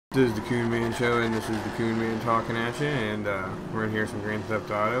This is the Coonman Show, and this is the Coonman talking at you, and we're gonna hear some Grand Theft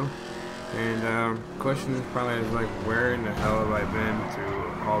Auto. And question is probably is like, where in the hell have I been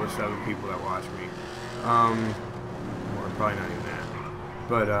through all the 7 people that watch me? Or probably not even that.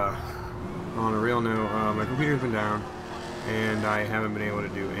 But on a real note, my computer's been down, and I haven't been able to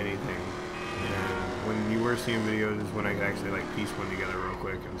do anything. And when you were seeing videos is when I could actually like piece one together real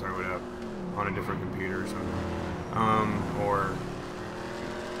quick and throw it up on a different computer or something. Or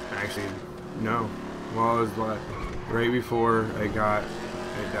actually, no. Well, it was like right before it died.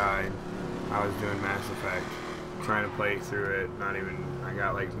 I was doing Mass Effect, trying to play through it. I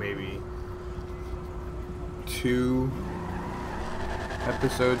got like maybe 3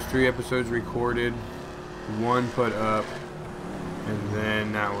 episodes recorded, 1 put up, and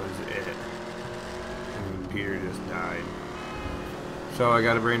then that was it. And Peter just died. So I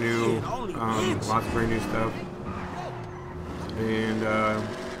got a brand new, lots of brand new stuff. And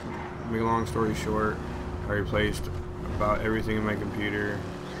make a long story short, I replaced about everything in my computer,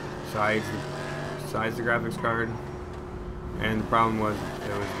 besides the graphics card. And the problem was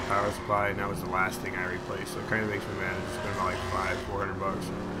it was the power supply, and that was the last thing I replaced. So it kind of makes me mad to spend about like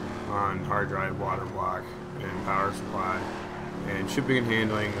 $400 on hard drive, water block, and power supply, and shipping and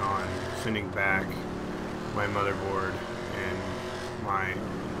handling on sending back my motherboard and my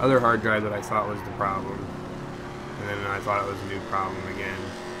other hard drive that I thought was the problem. And then I thought it was a new problem again,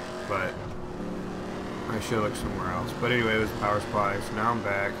 but I should look somewhere else. But anyway, it was the power supply, so now I'm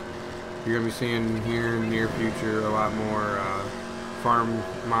back. You're going to be seeing here in the near future a lot more farm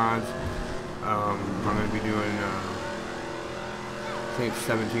mods. I'm going to be doing, I think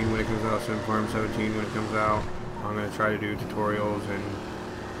 17 when it comes out, Farm 17 when it comes out. I'm going to try to do tutorials and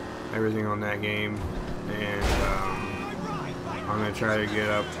everything on that game. And I'm going to try to get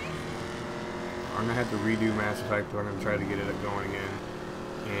up. I'm going to have to redo Mass Effect, but I'm going to try to get it up going again.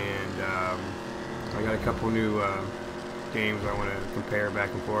 And I got a couple new games I want to compare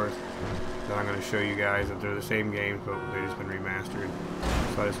back and forth that I'm going to show you guys that they're the same games, but they've just been remastered.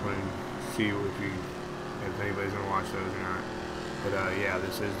 So I just want to see if anybody's going to watch those or not. But yeah,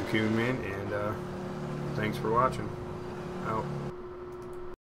 this is the Coonman, and thanks for watching. Out.